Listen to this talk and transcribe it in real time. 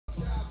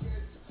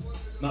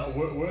Now,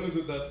 where is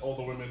it that all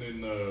the women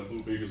in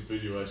Lou Vega's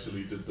video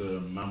actually did the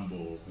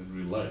mambo in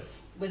real life?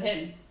 With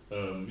him?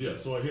 Yeah,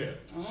 so I hear.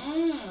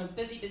 A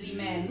busy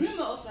man.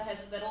 Rumor also has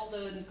it that all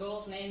the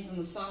girls' names in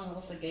the song are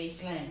also gay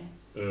slang.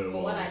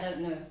 For what I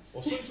don't know.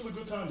 Well, swing to the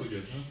good times, I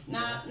guess, huh?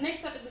 Now,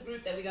 next up is a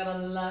group that we got a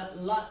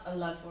lot of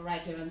love for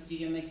right here on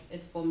Studio Mix.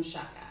 It's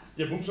Shaka.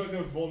 Yeah, Shaka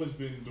have always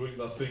been doing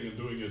that thing and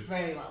doing it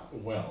very well.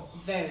 Well.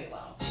 Very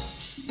well.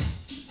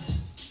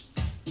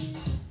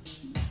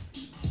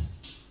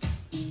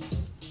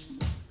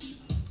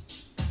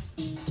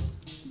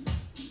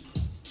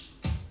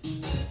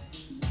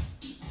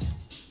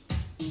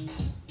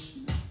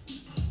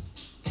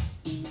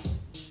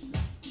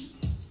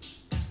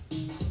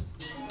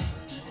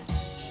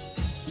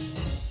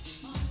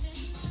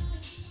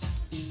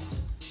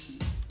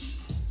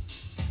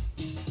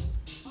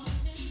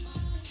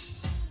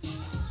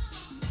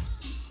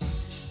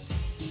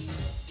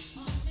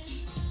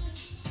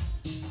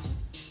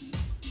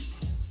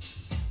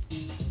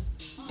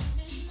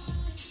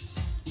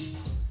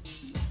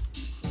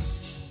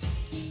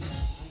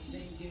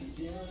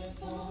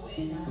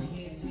 When I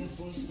hear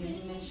people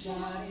screaming,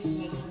 shout, it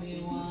makes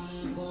me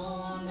wanna go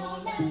on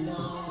all night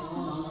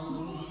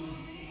long.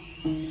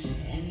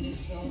 And it's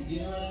so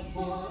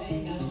beautiful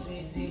when I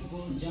see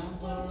people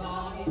jump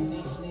around, it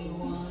makes me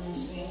wanna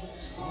sing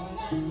all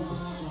night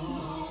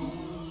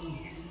long.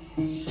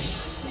 I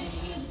think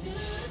it's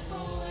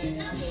beautiful when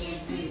I hear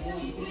people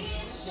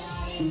scream,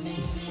 shout, it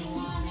makes me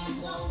wanna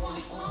go on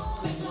all night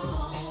long.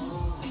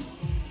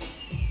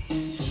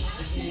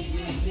 I think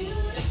it's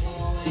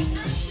beautiful when I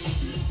see people jump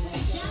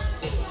around,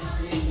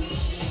 it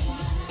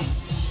makes me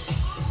wanna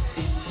sing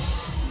all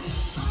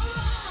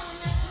night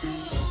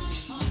long.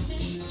 On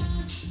and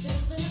on till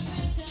the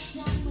break of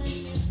dawn, when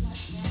it's my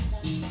turn,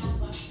 that's how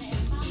I play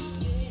my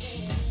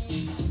game.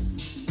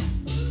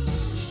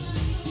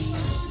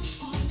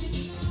 On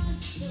and on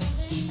till the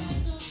break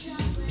of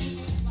dawn, when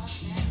it's my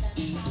turn,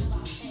 that's how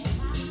I play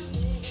my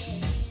game.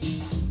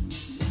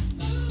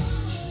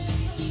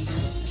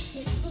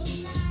 It feels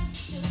nice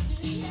just to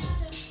hear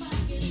the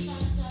fucking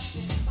songs up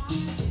in my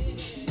head.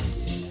 It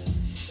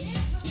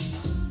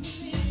feels good to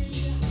be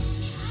you.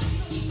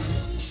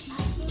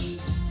 I feel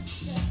nice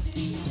just to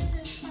hear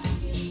the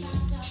fucking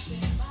songs up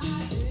in my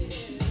head. I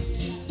feel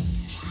good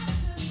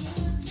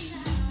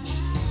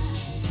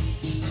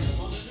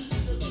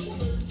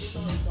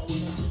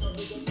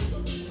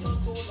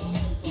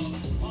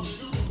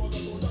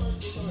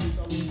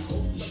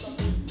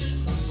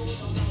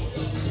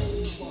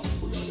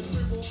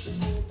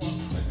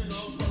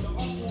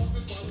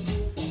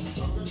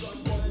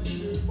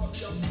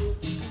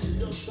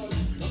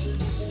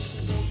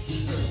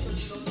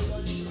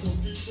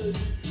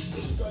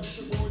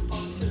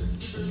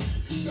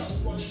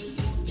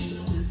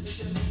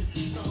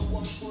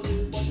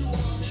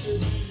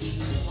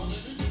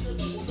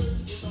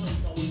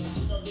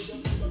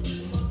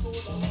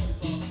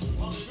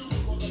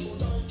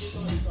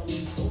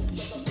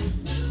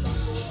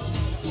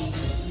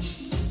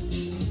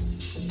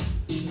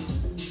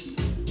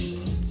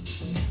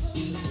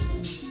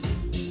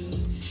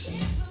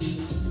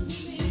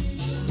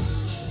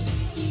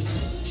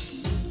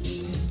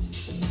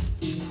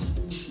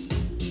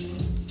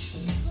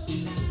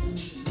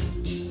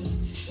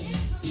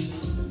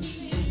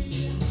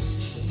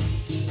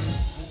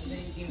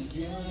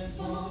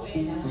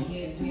when I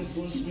hear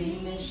people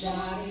scream and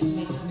shout, it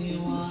makes me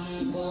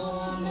wanna go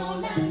on all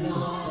night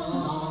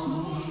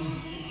long.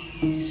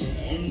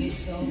 And it's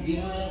so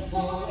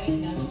beautiful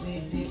when I see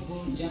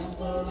people jump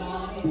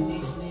around, it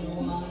makes me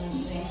wanna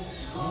sing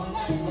all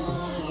night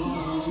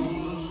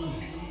long.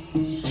 I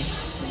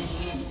think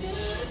it's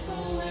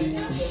beautiful when I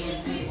hear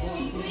people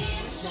scream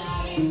and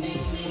shout, it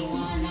makes me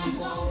wanna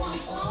go on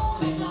all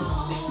night long.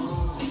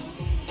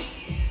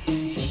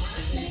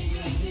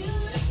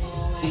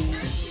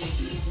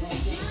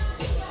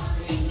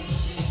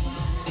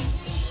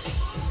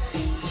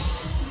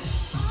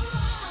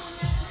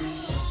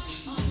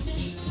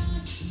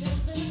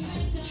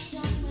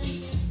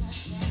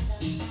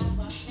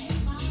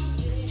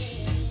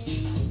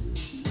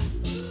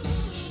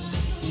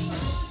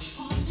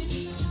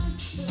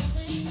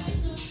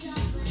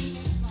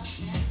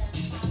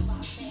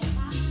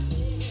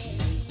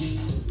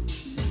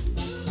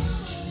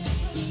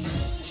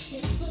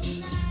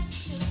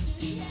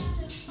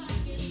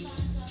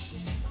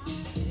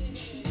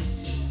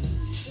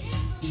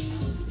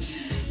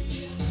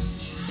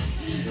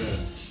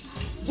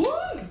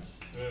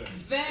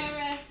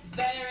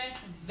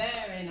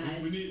 Very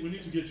nice. We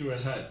need to get you a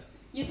hat.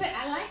 You think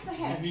I like the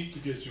hat? We need to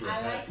get you a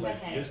hat. I like the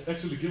hat. Yes,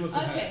 actually, give us a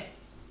hat. Okay.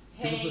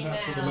 Give us a hat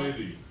now. for the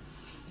lady.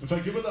 In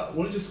fact, give her that.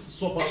 Why don't you just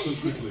swap out this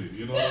quickly?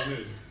 You know what I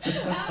mean? Oh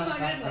my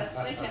goodness.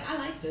 Okay, I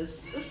like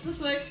this.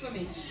 This works for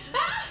me.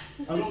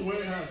 I don't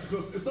wear hats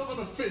because it's not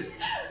gonna fit.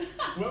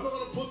 Where am I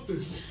gonna put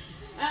this?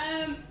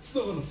 It's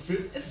not gonna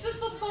fit. It's just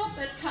the thought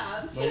that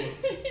counts. No,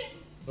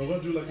 I'm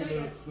gonna do like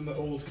in the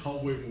old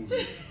cowboy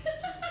movies.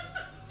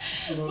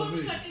 You know what I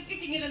mean? Shaka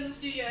kicking it in the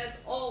studio as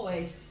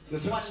always.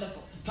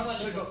 Wonderful. Time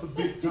to check out the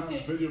big time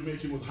video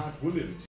making with Hank Williams.